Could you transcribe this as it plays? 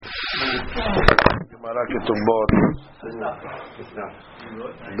Gemara Ketuvot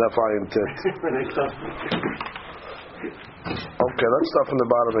Daf Ayin Tet. Okay, let's start from the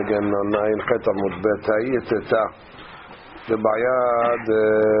bottom again on Ayin Chet Amud Bet. Hayit Teta B'Bayad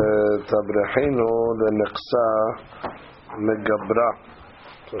Tabrechinu L'Nechsa Megabra.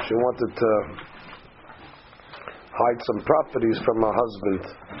 So she wanted to hide some properties from her husband.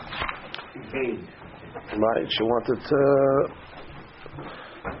 Right? She wanted to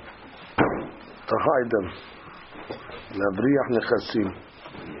hide them. Nabriach Nechasim.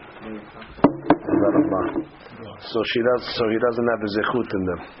 So he doesn't have a zechut in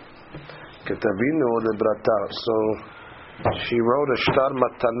them. Ketavinu lebrata. So she wrote a shtar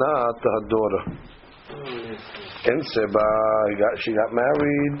matana to her daughter. In Seba, she got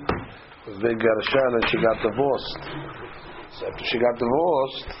married, Vegarshan, and she got divorced. So after she got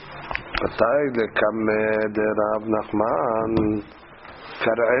divorced, Rav Nachman,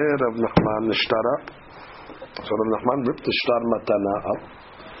 Kara'eh Rav Nachman Nishtara. So Rav Nachman ripped the shtar matana up.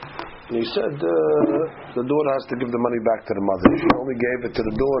 And he said the daughter has to give the money back to the mother. She only gave it to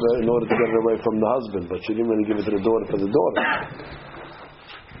the daughter in order to get it away from the husband, but she didn't really give it to the daughter for the daughter.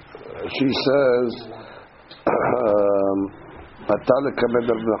 She says,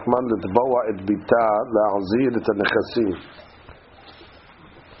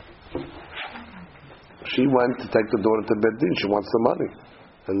 she went to take the daughter to Beit Din. She wants the money.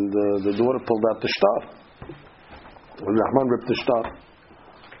 And the daughter pulled out the shtar. And Rahman ripped the shtar.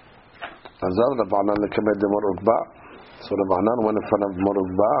 So Rav Anan went in front of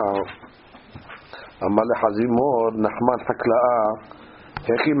Morukba. Amal Hazimor Nachman Hakla'a.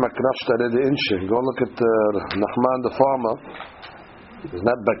 Hechi Makraf Shtareh Inshe. Go look at Nachman the farmer. He's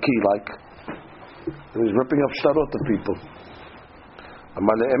not Baki like. He's ripping up shtarot to people.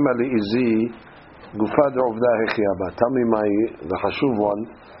 Amal Emali Izi Gufad Uvda Hechiaba. Tell me the Hashuv one.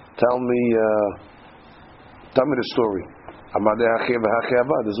 Tell me the story. Amal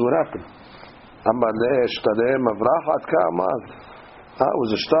Hechiaba. This is what happened. It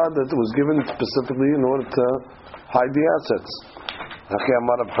was a shtar that was given specifically in order to hide the assets. I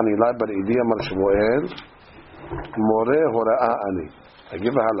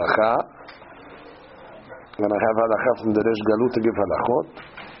give a halacha, and I have halacha from the Resh Galut to give halachot.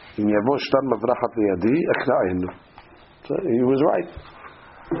 So he was right.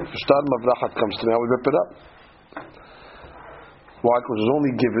 Shtar mavrachat comes to me, I will rip it up. Why? Because it was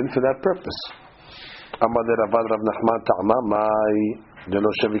only given for that purpose. Amad Ravad Rav Nachman Ta'ama Mai Delo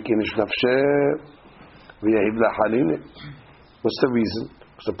Shavikinish Nafshe V'Yahiv Lahaline. What's the reason?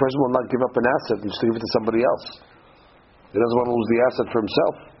 Because the person will not give up an asset and just give it to somebody else. He doesn't want to lose the asset for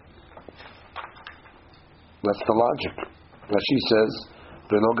himself. That's the logic. Rashi says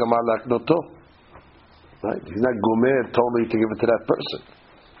V'Lo Gamal Laknoto. Right? He's not gomer totally to give it to that person.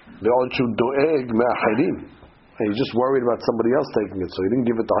 Ve'Olchu Doeg Me'achirim. He's just worried about somebody else taking it, so he didn't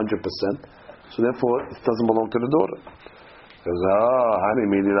give it 100%. So therefore, it doesn't belong to the daughter. He goes,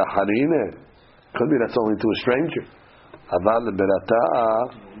 could be that's only to a stranger. You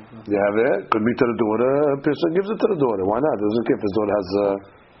have it. Could be to the daughter. A person gives it to the daughter. Why not? It doesn't care if his daughter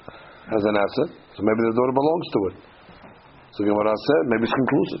has an asset. So maybe the daughter belongs to it. So Gemara said, maybe it's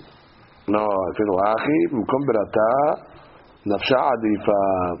conclusive. No, if you know,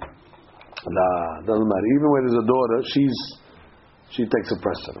 doesn't matter. Even when there's a daughter, she takes a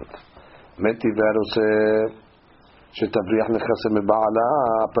precedent. Meti veruse shetavriach nechasim me'ba'ala.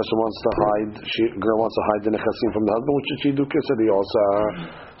 A person wants to hide, girl wants to hide the nechasim from the husband. What should she do? Kesedi also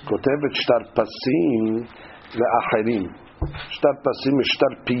kotevet shtar pasim le'achirim. Shtar pasim is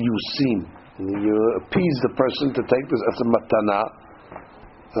shtar piyusim. You appease the person to take this as a matana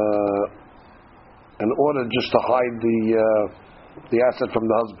in order just to hide the asset from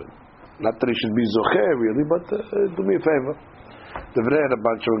the husband. Not that he should be zocher really, but do me a favor. Devrei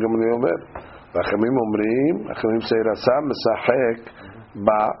Rabban Shimon Gamliel Omer. V'Achamim Omrim, Achamim say Rasa Mesachek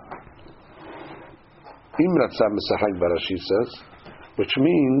Ba. Im Rasa Mesachek Ba, Rashi says, which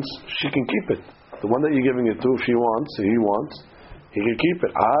means she can keep it. The one that you're giving it to, if he wants, he can keep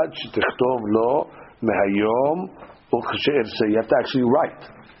it. Ad Shetichtov Lo Mehayom Uchshe'er. So you have to actually write.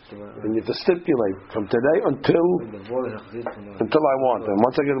 And you have to stipulate from today until I want. And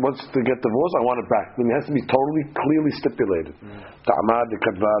once to get divorced, I want it back. I mean, it has to be totally clearly stipulated. Ta'amad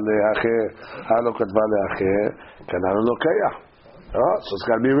kadva le'ache, halo kadva le'ache, kananu lokayah. So it's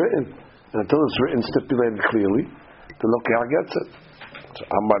got to be written. And until it's written, stipulated clearly, the lokayah gets it. So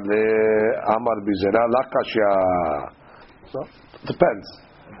amar bizera lakashya. So it depends.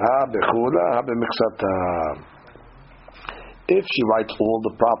 Ha bechula, ha b'miksata. If she writes all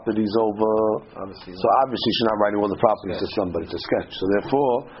the properties over, so obviously she's not writing all the properties to somebody to sketch. So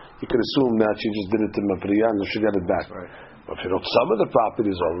therefore, you can assume that she just did it to Mafriya and she got it back. Right. But if you know some of the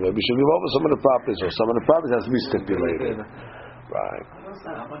properties over, maybe she'll give over some of the properties, or some of the properties has to be stipulated. Right.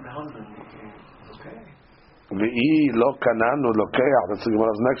 V'i lo kanan ulokeach. That's the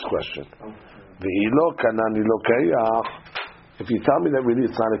Gemara's next question. V'i lo kanan ulokeach. If you tell me that really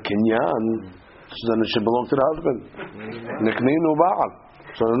it's not a kinyan, so then it should belong to the husband. Niknin u'ba'al.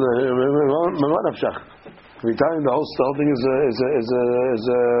 So then, if you tell me the whole thing is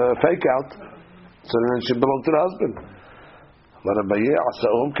a fake out, so then it should belong to the husband. But Abaye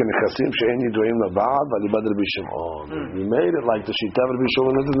asa'om k'nechasim she'en yiduim laba'al v'alibad Rabbi Shimon. We made it like the Shita of Rabbi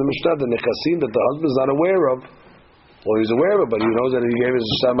Shimon in the Mishnah, the nechasim that the husband is not aware of, or he's aware of, but he knows that he gave his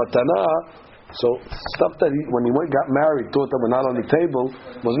matana. So stuff that when he got married, thought that were not on the table,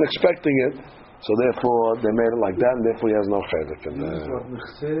 wasn't expecting it. So therefore they made it like that, and therefore he has no chedek.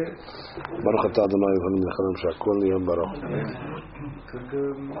 Baruch atah Adonai Eloheinu melech haolam she'akol niyeh baruch.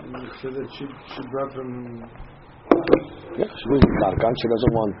 She brought from. Yeah, she lives in Karkan. She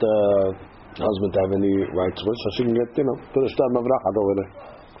doesn't want the husband to have any rights to it, so she can get, put a star mavrachad over there.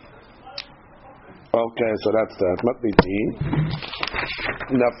 Okay, so that's that. Matniti.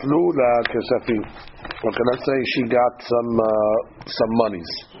 Naflu la kesafim. Okay, let's say she got some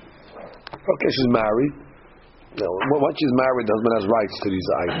monies. Okay, she's married. Once she's married, the husband has rights to these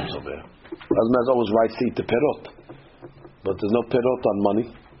items over there. The husband has always rights to eat the perot, but there's no perot on money.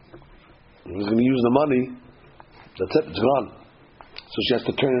 If he's going to use the money, that's it, it's gone. So she has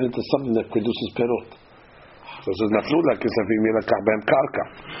to turn it into something that produces perot. So it says, Naflu la kesafim yilakach behem karka.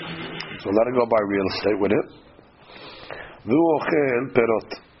 So let her go buy real estate with it. V'hu ochel perot.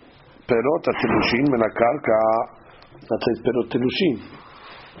 Perot hatilushin min hakarka. That says perot tilushin.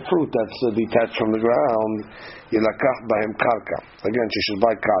 Fruit that's detached from the ground. Yilakach behem karka. Again, she should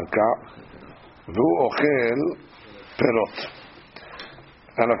buy karka. V'hu ochel perot.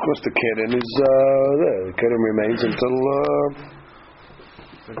 And of course the keren is there. The keren remains until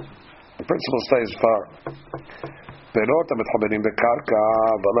the principal stays far. Perot amitchaberim bekarka,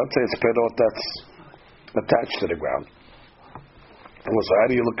 but let's say it's perot that's attached to the ground. So how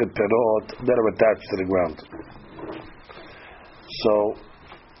do you look at perot that are attached to the ground? So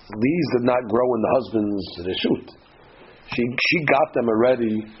these did not grow in the husband's reshut. She got them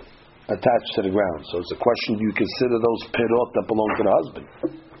already attached to the ground. So it's a question: do you consider those perot that belong to the husband?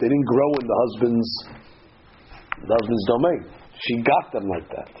 They didn't grow in the husband's domain. She got them like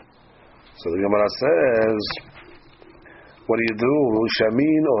that. So the Gemara says, what do you do?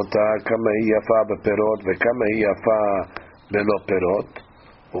 Shamin ota kama hi yafa beperot vekama hi yafa belo perot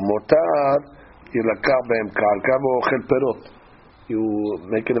umotar yilakach behem karka v'ochel perot. You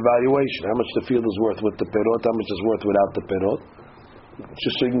make an evaluation. How much the field is worth with the perot, how much is worth without the perot.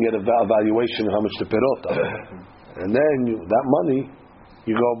 Just so you can get an evaluation of how much the perot are. And then that money,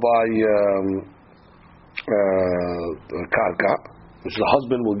 you go buy karka, which the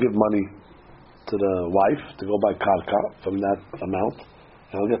husband will give money to the wife to go buy karka from that amount,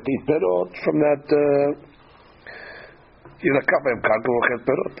 and he'll get the perot from that. Yilakach behem karka v'ochel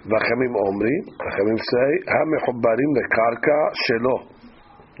perot. V'chemim omrim, v'chemim say, ha-mechubarim lekarka shelo.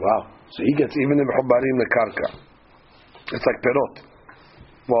 Wow! So he gets even the mechubarim lekarka. It's like perot.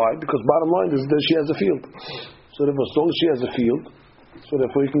 Why? Because bottom line is that she has a field. So therefore, as long as she has a field, so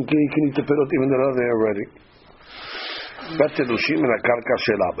therefore you can eat the perot even though they're there already. But telushin min hakarka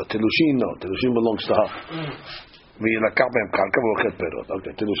shela. But telushin no. Telushin belongs to her. V'yilakach behem karka v'ochel perot.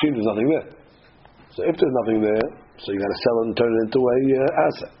 Okay, telushin there's nothing there. So if there's nothing there, so you got to sell it and turn it into a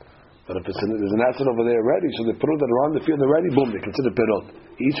asset. But if there's an asset over there already, so the perot that are on the field already, boom, they consider perot.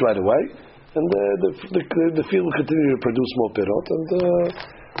 He eats right away, and the field will continue to produce more perot, and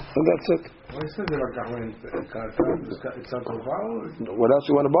that's it. What else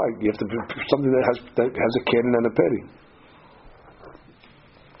you want to buy? You have to something that has a keren and a peri.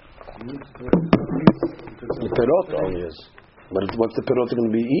 The perot only is, but once the perot is going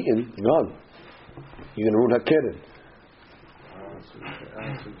to be eaten, gone. You're going to ruin her keren.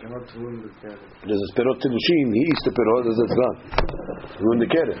 There's a perot tilushin. He eats the perot, it's gone. Ruin the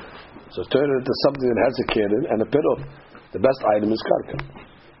keren. So turn it into something that has a keren and a perot. The best item is karka.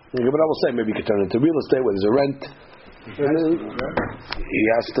 But I will say maybe you can turn it into real estate where there's a rent. He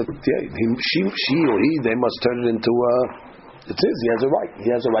has to. She or he. They must turn it into. It's his. He has a right. He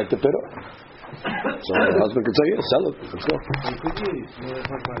has a right to perot. So the husband can say, yeah, sell it. Let's go.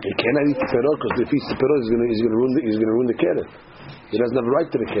 He cannot eat the perot because if he eats the perot, he's going to ruin the keren. He doesn't have a right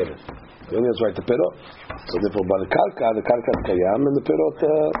to the keren. He only has a right to perot. So therefore, by the karka is kayam, and the perot.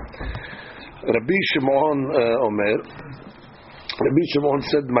 Rabbi Shimon Omer. Rabbi Shimon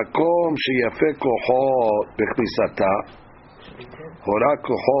said, "Makom sheyafe kocho bechnisata." Hora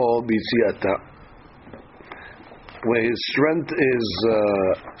koho b'yitziata. Where his strength is,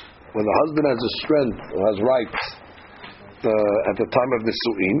 when the husband has a strength or has rights at the time of the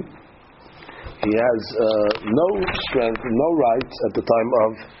su'in, he has no strength, no rights at the time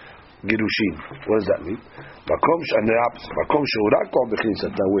of girushin. What does that mean? Makom she'ura koho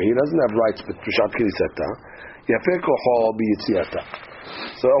b'knisata, where he doesn't have rights but b'shat knisata, yafeh koho b'yitziata.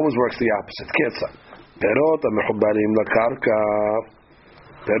 So it always works the opposite. Ketzah. Perot ha-mechubarim lakarka.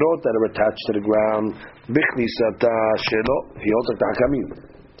 Perot that are attached to the ground, bichnisata shelo. He holds like the hakamim.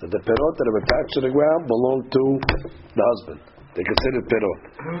 So the perot that are attached to the ground belong to the husband. They consider perot.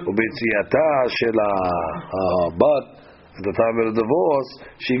 Ubitziata shela. But at the time of the divorce,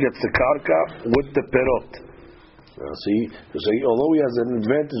 she gets the karka with the perot. So although he has an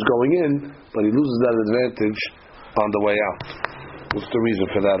advantage going in, but he loses that advantage on the way out. What's the reason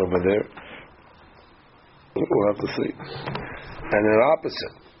for that over there? We'll have to see. And the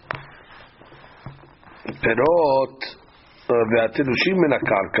opposite. Perot ve'atilushim min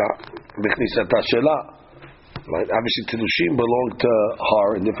hakarka b'chnisata shela. Right? Obviously, tilushim belong to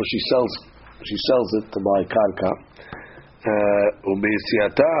her, and therefore she sells it to buy karka.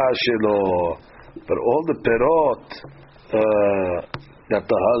 U'b'yitziata shelo. But all the perot that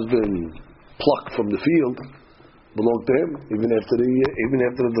the husband plucked from the field belong to him, even after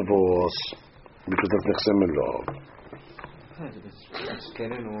the divorce, because of nechsem lo.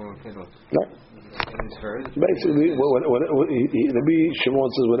 No. Basically, Rabbi Shimon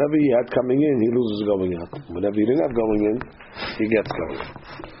says whatever he had coming in, he loses going out. Whatever he didn't have going in, he gets going out.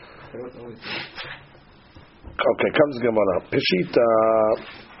 Okay, comes Gemara. Peshita.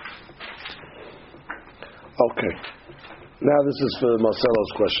 Okay. Now this is for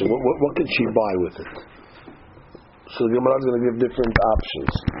Marcelo's question. What can she buy with it? So the Gemara is going to give different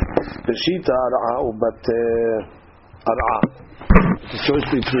options. Peshita ar'a ubat ar'a. The choice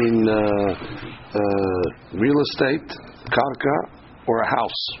between real estate, karka, or a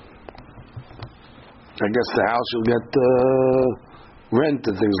house. I guess the house you'll get rent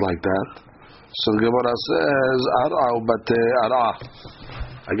and things like that. So the Gemara says ar'a ubat ar'a.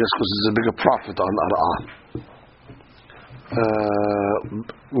 I guess because there's a bigger profit on ar'a.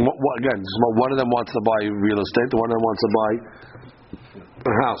 Again, one of them wants to buy real estate, one of them wants to buy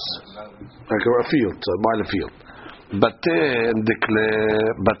a house, like a field, so buy the field. Bateh and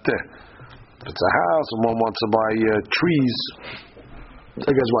declare bateh. If it's a house, and one wants to buy trees,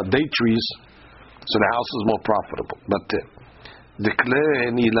 I guess date trees, so the house is more profitable. Bateh. Declare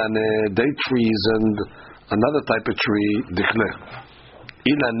and ilane, date trees and another type of tree, declare.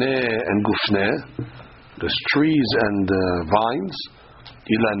 Ilane and gufne. There's trees and vines.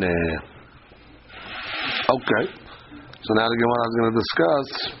 Ilane. Okay. So now the Gemara is going to discuss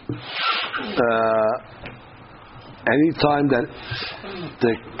any time that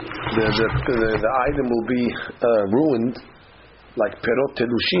the item will be ruined, like perot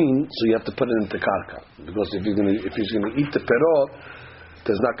telushin, so you have to put it into karka, because if he's going to eat the perot,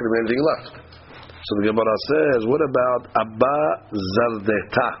 there's not going to be anything left. So the Gemara says, what about abba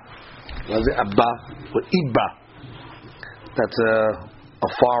zardeta? What is it? Abba or Iba. That's a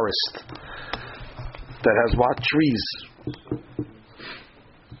forest that has what? Trees.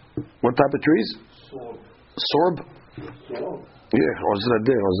 What type of trees? Sorb. Yeah, or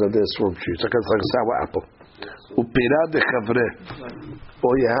sorb tree. It's like a sour apple. Upira de chavre.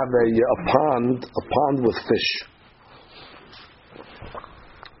 Or you have a pond with fish.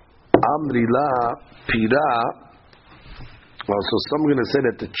 Amrila pira. So some are going to say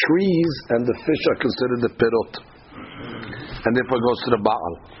that the trees and the fish are considered the perot, and therefore it goes to the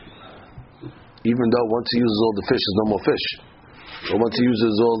baal. Even though once he uses all the fish, there's no more fish. Or once he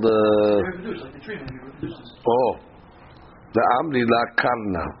uses all the amri la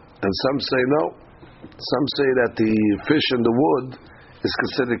karna, and some say no. Some say that the fish and the wood is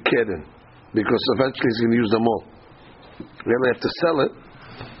considered keren, because eventually he's going to use them all. You have to sell it,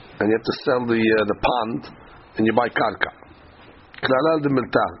 and you have to sell the pond, and you buy karka. Klalal de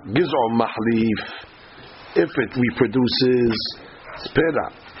milta, giz'om mahlif. If it reproduces, it's pera.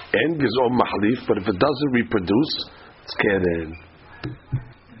 And giz'om mahlif, but if it doesn't reproduce, it's keren.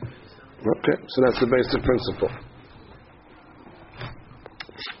 Okay, so that's the basic principle.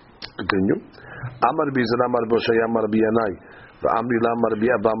 Continue. Amar bizan amar boshaya amar biyanai. V'amri la amar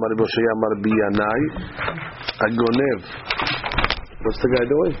biya v'amar boshaya amar biyanai. Agonev. What's the guy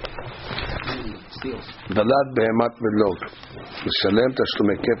doing? Dalad behemat v'log. Mishalem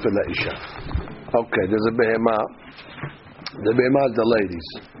tashlumei kefel la'isha. Okay, there's a behema. The behema is the ladies,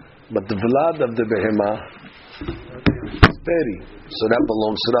 but the vlad of the behema is peri, so that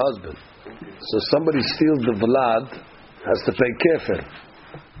belongs to the husband. So somebody steals the vlad has to pay kefir.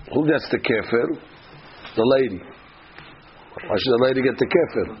 Who gets the kefir? The lady. Why should the lady get the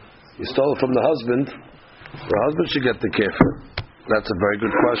kefir? You stole it from the husband. The husband should get the kefir. That's a very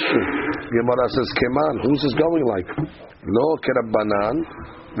good question. Gemara says, Keman, who's this going like? Lo kerabbanan,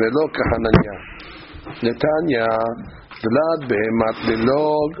 velo kahananya. Netanya, vlad behemat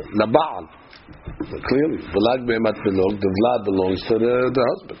bilog laba'al. Clearly, vlad behemat bilog, the vlad belongs to the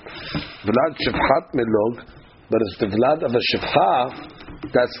husband. Vlad shifhat milog, but it's the vlad of a shifha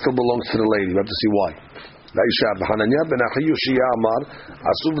that still belongs to the lady. We have to see why. La'isha b'hananya ben achiyu shia amar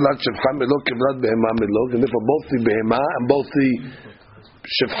asu vlad shifcha milog kevlad behema milog, and therefore both the behema and both the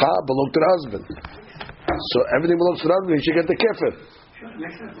shifcha belong to the husband. So everything belongs to the husband. He should get the kefir.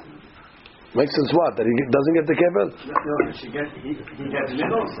 Makes sense what? That he doesn't get the kefir? No, he gets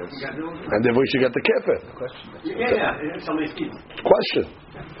middle. And therefore he should get the kefir. Yeah. Somebody's kid. Question.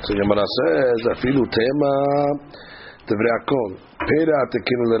 So Gemara says, afilu tema tevrei hakol. Pera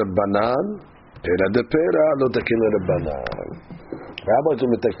tekinu l'Rabbanan, pera de pera lo tekinu l'Rabbanan. Rabbi to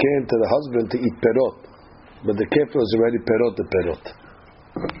mitaken to the husband to eat perot, but the kefir is already perot de perot.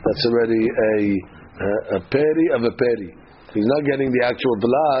 That's already a peri of a peri. He's not getting the actual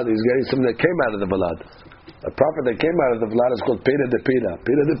blood, he's getting something that came out of the blood. A prophet that came out of the blood is called pera de pera.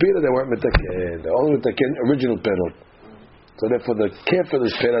 Pera de pera, they weren't mitaken. They're only mitaken original perot. So therefore the kefir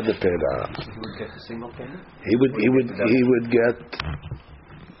is pera de pera. He would get the single payment? He would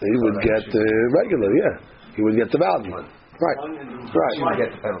get regular, yeah. He would get the value. Right. She would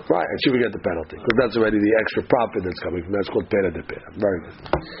get the penalty. Right, and she would get the penalty. Because that's already the extra profit that's coming from. That's called pera de pera. Very good.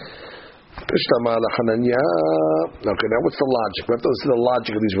 Okay, now what's the logic? We have to listen to the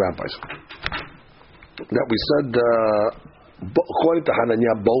logic of these rabbis. That we said, according to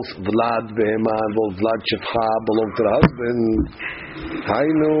Hananya, both Vlad Behema and both Vlad Shifcha belong to the husband. I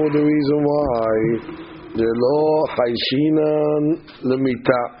know the reason why. The law Chayshinan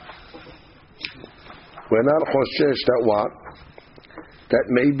Lemita. We're not choshesh that what? That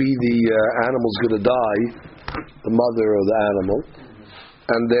maybe the animal's going to die, the mother of the animal,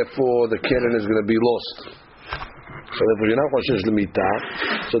 and therefore the keren is going to be lost. So therefore you're not choshesh Lemita.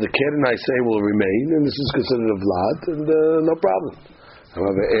 So the keren, I say, will remain, and this is considered a vlad, and no problem.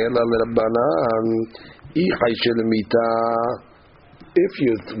 However, if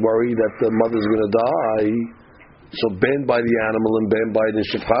you're worried that the mother's going to die, so ben by the animal and ben by the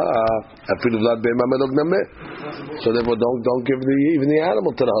shifha, so therefore don't give even the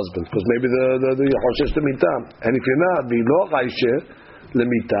animal to the husband, because maybe the choshesh lemita. And if you're not the lo chayshe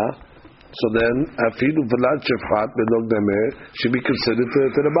lemita, so then afilu vlad shifhat belog dameh should be considered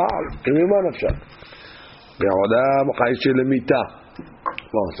to the baal. Give me one of shot. Be'odam chayshe lemita.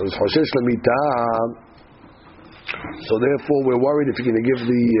 Well, so it's choshesh lemita. So therefore, we're worried if you're going to give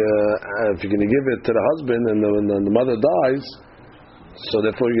it to the husband and the mother dies, so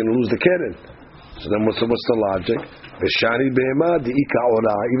therefore you're going to lose the keren. So then what's the logic? Even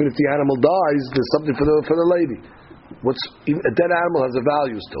if the animal dies, there's something for the lady. A dead animal has a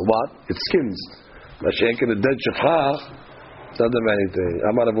value still. What? Its skins. A dead shifcha doesn't have anything.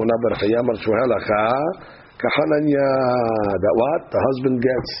 That what? The husband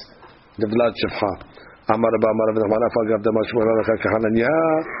gets the vlad shifcha. Amar Rabba Amar Rabba Nachman Afal Gav Dama Shmuel Alecha Kahananya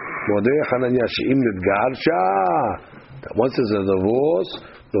Modeh Hananya She'im Nidgarsha. That once there's a divorce,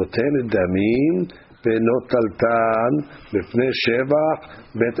 Noten Damim Benotaltan B'fnei Shevach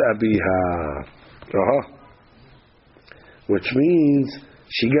Bet Abiha. Which means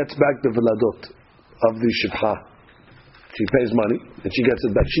she gets back the vladot of the shifcha. She pays money and she gets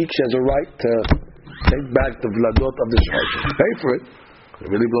it back. She has a right to take back the vladot of the shifcha. She can pay for it. It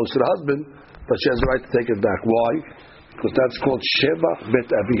really belongs to the husband. But she has the right to take it back. Why? Because that's called Sheva Bet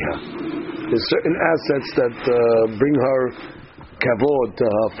Abiha. There's certain assets that bring her kavod to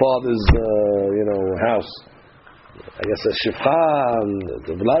her father's, house. I guess a shifcha,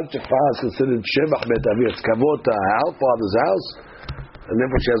 the vlad shifcha is considered Sheva Bet Abiha. It's kavod to her father's house, and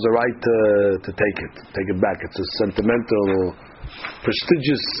therefore she has the right to take it back. It's a sentimental,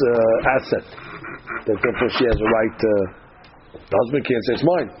 prestigious asset. That therefore she has a right to. The husband can't say it's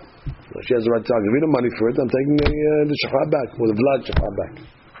mine. She has the right to give me the money for it. I'm taking the shifcha back, or the vlad shifcha back.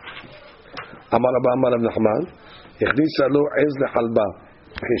 Amar Rabba Amar Rabba Nachman, Ichnisa lo ez lechalba.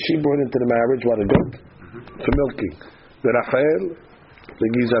 She brought into the marriage what, a goat for milking, v'rachel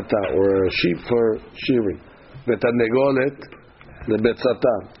legizata, or a sheep for shearing, v'tanegolet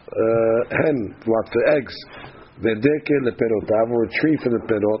lebetzata, hen what for eggs, v'deke leperotav, or a tree for the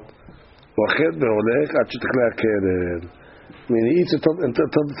perot, v'chet ve'olech ad shetikle hakeren. I mean, he eats it until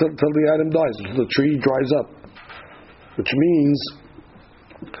the item dies, until the tree dries up. Which means,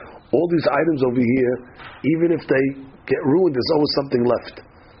 all these items over here, even if they get ruined, there's always something left.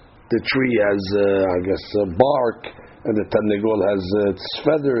 The tree has, bark, and the tanegol has its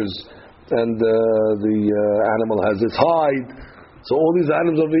feathers, and the animal has its hide. So all these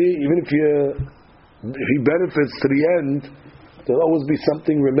items over here, even if he benefits to the end, there'll always be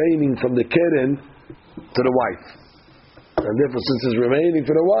something remaining from the keren to the wife. And therefore, since it's remaining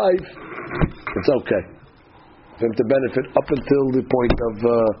for the wife, it's okay for him to benefit up until the point of,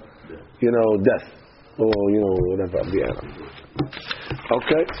 death. Or, whatever, the animal.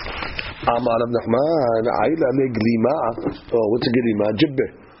 Okay. Amar Rav Nachman, Ayla le glima. Oh, what's a glima?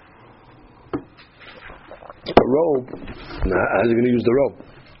 Jibbeh. A robe. Now, how's he going to use the robe?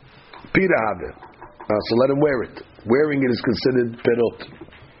 Pira habe. So let him wear it. Wearing it is considered perot.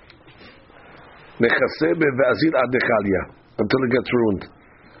 Nechaseh be'azir ad dechalia. Until it gets ruined.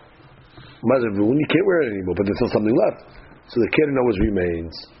 You can't wear it anymore, but there's still something left. So the keren always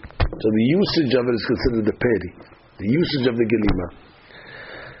remains. So the usage of it is considered the peri. The usage of the gelima.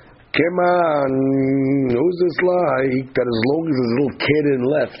 Keman, who's this like that as long as there's a little keren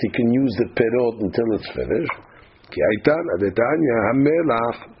left, he can use the perot until it's finished? Kiaitan, adetanya,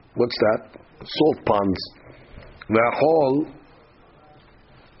 hamelach. What's that? Salt ponds. V'achol.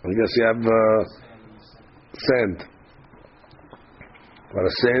 I guess you have sand. Or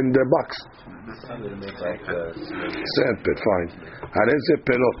a sand box. Sand pit, fine. Hareze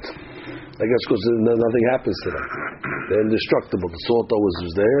perot. I guess because nothing happens to them. They're indestructible. The salt always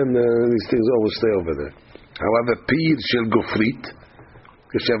is there, and these things always stay over there. However, pir shel gofrit,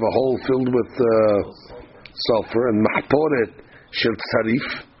 if you have a hole filled with sulfur, and mahporet shel tzarif.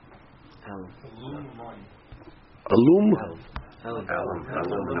 Alum? Alum.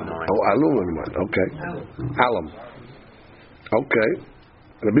 Okay. Alum. Okay.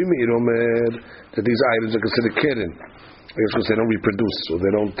 Rabbi Meir Omer that these items are considered keren. I guess because they don't reproduce, so they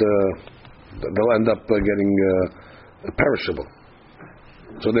don't. They'll end up getting perishable.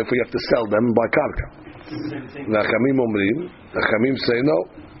 So therefore, you have to sell them by karka. The Chamim say no,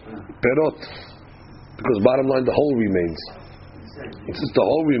 perot, because bottom line the whole remains. And since the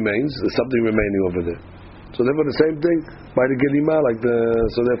whole remains, there's something remaining over there. So therefore, the same thing by the gelima,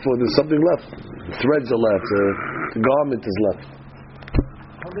 so therefore there's something left. The threads are left. The garment is left.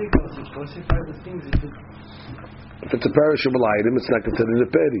 If it's a perishable item, it's not considered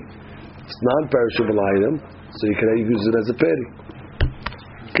a peri. It's a non-perishable item, so you can use it as a peri.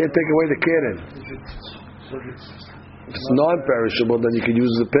 You can't take away the keren. If it's non-perishable, then you can use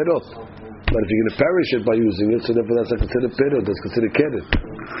it as a perot. But if you're going to perish it by using it, so therefore that's not considered perot, that's considered keren.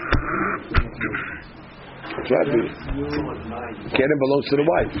 That's right. Keren belongs to the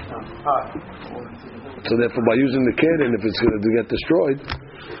wife. So therefore, by using the keren, if it's going to get destroyed,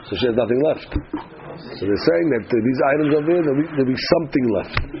 so she has nothing left. So they're saying that these items over here, there'll be something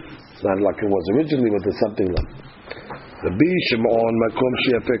left. It's not like it was originally, but there's something left. Rabbi Shimon makom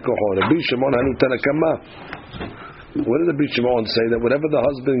she'afeh koho. Rabbi Shimon hanu tanakama. What did Rabbi Shimon say? That whatever the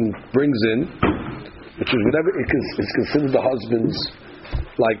husband brings in, which is whatever it's considered the husband's,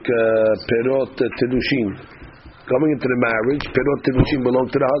 like perot telushin. Coming into the marriage, perot telushin belong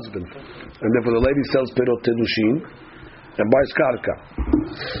to the husband, and therefore the lady sells perot telushin and buys karka.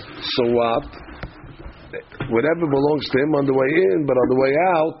 So what? Whatever belongs to him on the way in, but on the way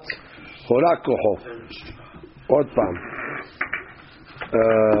out, horakoho. Otpam.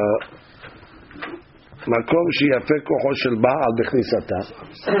 Makom sheyafeh koho shel ba'al bechnisata.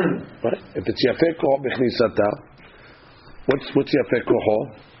 Right? If it's yafeh koho bechnisata, what's yafeh koho?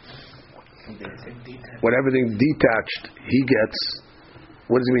 When everything detached, he gets.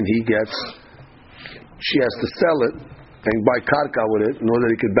 What does it mean? He gets. She has to sell it and buy karka with it in order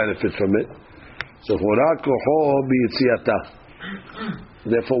that he could benefit from it. So horakoho biyitziata.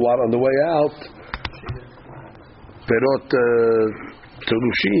 Therefore, what on the way out, perot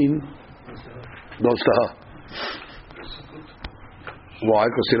telushin goes to her. Why?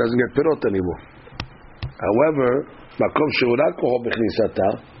 Because she doesn't get perot anymore. However, makom shehorakoho bechnisata.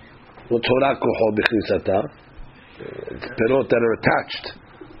 What's horakoho bechnisata? Perot that are attached,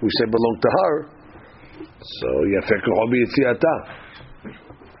 we say belong to her. So yafeh koho biyitziata.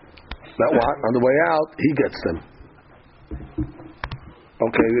 That what? On the way out, he gets them.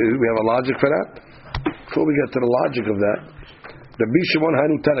 Okay, we have a logic for that? Before we get to the logic of that, the Bishimon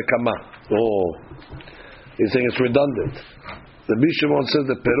Hanu Tanakama. Oh, he's saying it's redundant. The Bishimon says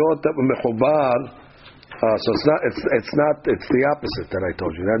the perot that were mechubar, so it's the opposite that I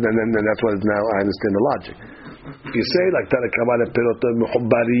told you. And that's why now I understand the logic. If you say like Tanakama, the perot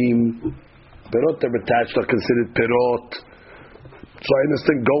mechubarim, perot that are attached are considered perot. So I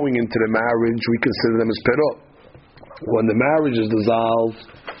understand going into the marriage, we consider them as perot. When the marriage is dissolved,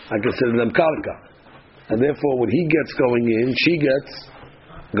 I consider them karka. and therefore when he gets going in, she gets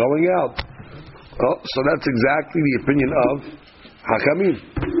going out. Oh, so that's exactly the opinion of Hakamim.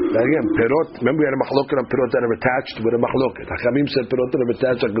 Now again, perot. Remember we had a machloket on perot that are attached with a machloket. Hakamim said perot that are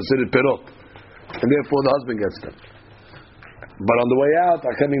attached are considered perot, and therefore the husband gets them. But on the way out,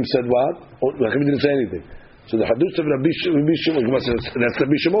 Hakamim said what? Hakamim didn't say anything. So the hadith of Rabbi Shimon, that's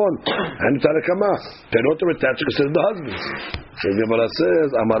Rabbi Shimon, and Tarakama, perot are attached are considered the husbands. So the Gemara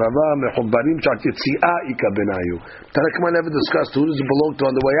says, Amarava mechubbarim shal yetzi'ah ika benayu. Tarakama never discussed who does it belong to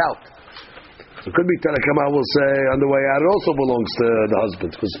on the way out. It could be Tarakama will say on the way out it also belongs to the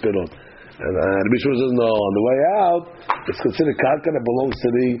husband, because perot. And Rabbi Shimon says no, on the way out it's considered karka that belongs to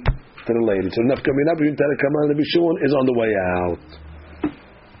the lady. So nafkamina between Tarakama and Rabbi Shimon is on the way out.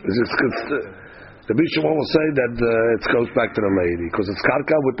 Rabbi Shimon will say that it goes back to the lady because it's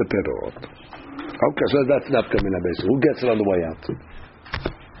karka with the perot. Okay, so that's nafkamina basically. Who gets it on the way out?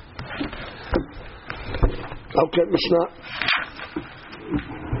 Okay, Mishnah.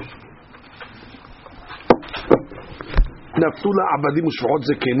 Naftula abadim u'shfa'ot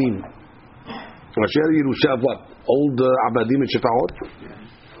zekenim. Asher Yerusha what? Old abadim and shfa'ot?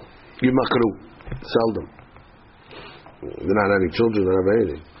 Yimakru. Sell them. They don't have any children, they don't have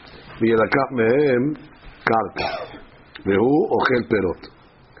anything. V'yelakach mehem karka. Vehu ochel perot.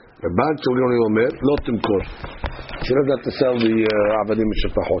 Rabban Shulchan Omer lo timkor. She doesn't have to sell the abadim and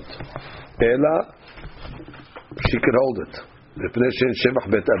shfa'ot. Ela, she can hold it. L'pnei she'en shevach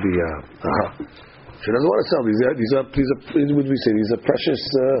bet abiyah. She doesn't want to sell these. These are what we say. These are precious,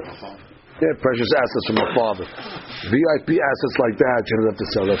 precious assets from her father. VIP assets like that, she doesn't have to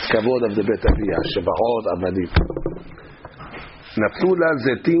sell. That's kavod of the bet aviyah. Shevachot avadim. Naftu la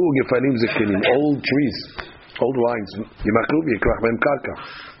zetim ugefanim zekenim. Old trees, old vines. Yimakru v'yikrach behem karka.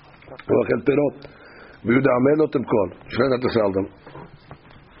 V'achel perot. V'yuda amel lo temkol. She doesn't have to sell them.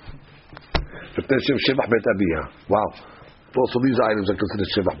 V'pnei shevach bet aviyah. Wow. Also, these items are considered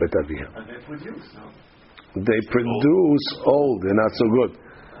shevach bet aviyah. And they produce, no? They produce old. They're not so good.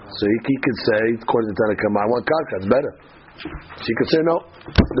 So he could say, according to Tanakama, I want karka. It's better. She could say, no.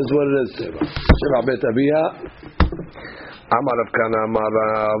 This is what it is. Shevach bet aviyah. Amarav kana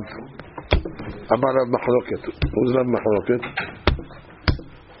Amarav machloket. Who's Rav machloket?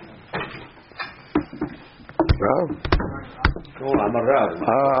 Amarav.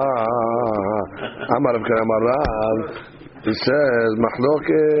 Amarav kana Amarav. He says,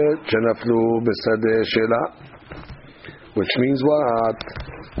 Machloket shenaflu b'sadeh shela, which means what?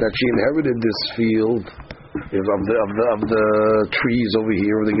 That she inherited this field of the trees over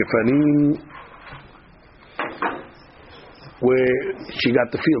here, of the gefanim, where she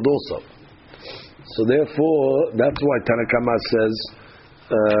got the field also. So therefore, that's why Tanakama says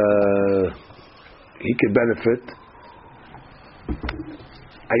he could benefit.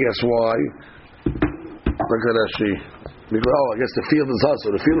 I guess why? Look at Rashi. Because, I guess the field is hus,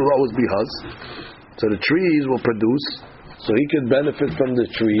 so the field will always be hus. So the trees will produce, so he can benefit from the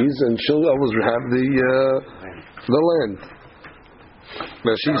trees, and she'll always have the land.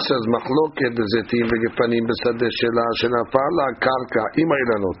 Rashi says, "Machloket bezetim vegefanim besadeh shela shenafal la karka ima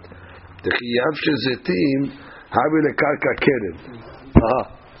ilanot. Dechiyav shezetim havi lekarka keren.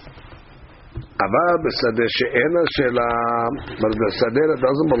 Aval besadeh she'ena shela, but the sadeh that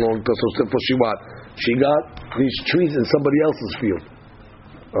doesn't belong to so she what? She got these trees in somebody else's field.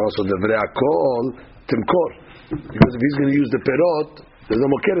 Also, the vreakol timkor, because if he's going to use the perot, there's no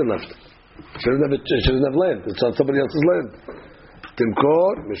more keren left. She doesn't have land. It's on somebody else's land.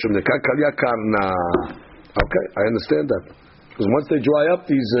 Timkor mishum nekakal yakarna. Okay, I understand that. Because once they dry up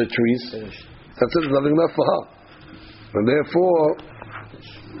these trees, that's it. There's nothing left for her, and therefore.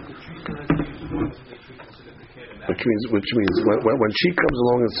 Which means when she comes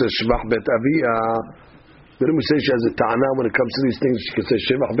along and says shevach bet aviyah, then we say she has a ta'ana when it comes to these things. She can say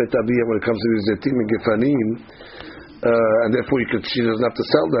shevach bet aviyah when it comes to these zetim and gefanim, and therefore she doesn't have to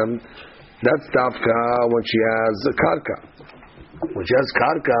sell them. That's dafka when she has a karka. When she has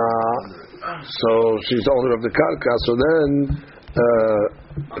karka, so she's the owner of the karka. So then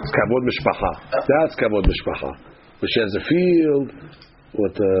it's kavod mishpacha. That's kavod mishpacha. But she has a field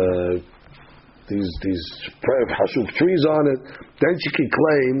with these hashuf trees on it, then she can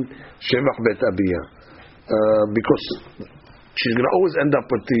claim shevach bet abiyah, because she's going to always end up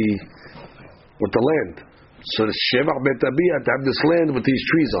with the land. So the shevach bet abiyah to have this land with these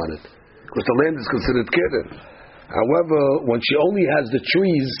trees on it, because the land is considered keren. However, when she only has the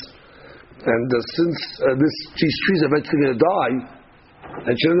trees, and since these trees are eventually going to die,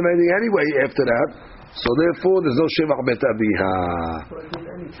 and she doesn't have anything anyway after that, so therefore there's no shevach bet abiyah.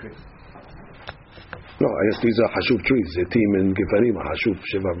 No, I guess these are hashuv trees. Zetim and gifarim are hashuv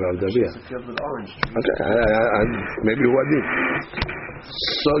sheva ve'adaviyah. Filled with orange trees. Okay, maybe huadim.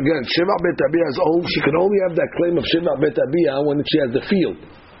 So again, sheva be'tabiyah is only, she can only have that claim of sheva be'tabiyah when she has the field.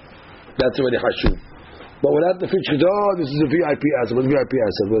 That's already hashuv. But without the field, she goes, oh, this is a VIP asset. What's a VIP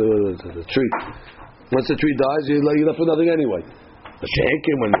asset? The tree. Once the tree dies, you're left with nothing anyway. The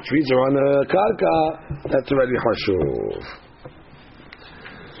she'ekim, when the trees are on the karka, that's already hashuv.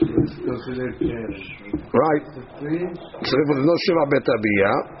 Right. So if there's no shiva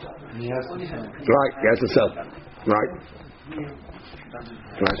betabiyah, right, he has to sell. Right. Right.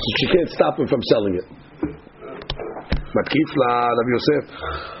 So she can't stop him from selling it. Matkifla Rav Yosef,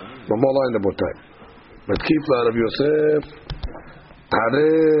 Mamola in the Botai. Matkifla Rav Yosef,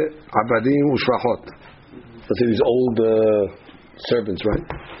 Hare Abadim Ushvachot. Let's say these old servants, right?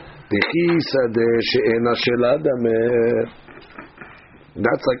 Dechi Sadeh She'ena Sheladameh.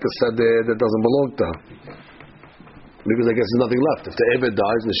 That's like the sadeh that doesn't belong to her, because I guess there's nothing left. If the Eved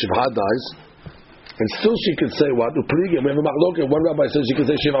dies and the Shivha dies, and still she could say what? Uprigim. We have a machloket. One rabbi says she could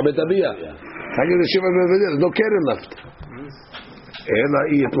say Shiva betabiyah. How can the Shiva betabiyah? There's no keren left.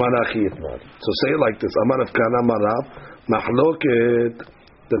 Ela iyitman achi yitman. So say it like this: Amar Avkana Marav machloket.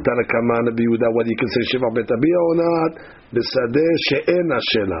 The Tanakamana biyuda whether you can say Shiva betabiyah or not. The sadeh she'ena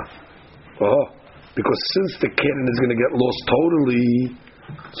shela. Oh. Because since the keren is going to get lost totally,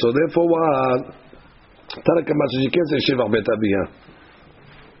 so therefore what? Tanakama says you can't say shivach betabiyah.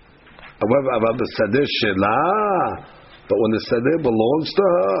 However, the sadeh shela, but when the sadeh belongs to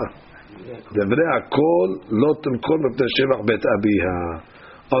her, devrei hakol lo tenkol mepnei shivach betabiyah.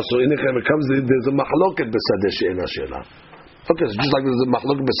 Also, in the comes there's a machloket besadeh she'ena shela. Okay, so just like there's a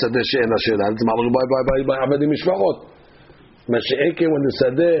machloket besadeh she'ena shela, it's a machloket by avadim mishvachot. Mashi'eke, when the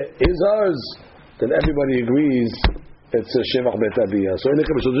sadeh is ours, then everybody agrees it's a shevach betabiyah. So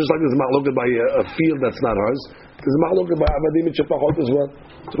just like there's a machloket by a field that's not ours, there's a machloket by avadim and shepachot as well.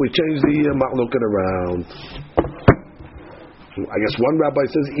 So we change the machloket around. So I guess one rabbi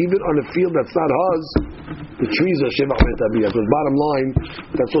says even on a field that's not ours, the trees are shevach betabiyah. Because bottom line,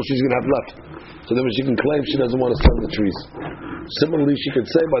 that's all she's going to have left. So then she can claim she doesn't want to sell the trees. Similarly, she could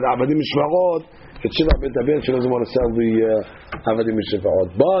say by the avadim and shepachot, it's shevach betabiyah. She doesn't want to sell the avadim and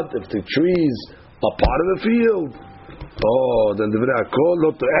shepachot. But if the trees a part of the field, then the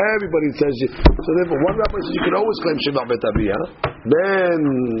everybody says. So therefore, one rabbi says you can always claim shivach betabiyah. Then,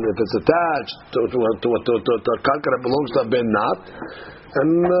 if it's attached to a karka that belongs to a ben not,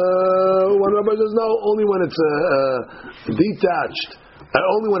 and one rabbi says no, only when it's detached.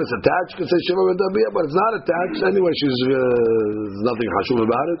 Only when it's attached, you can say shivach betabiyah, but it's not attached anyway. There's nothing hashuv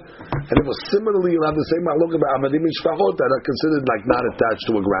about it. And if similarly, you'll have the same machloket about avadim and shvachot that are considered like not attached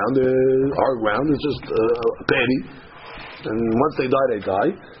to a ground. Our ground is just a penny, and once they die, they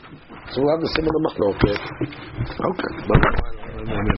die. So we'll have the similar machloket. Okay.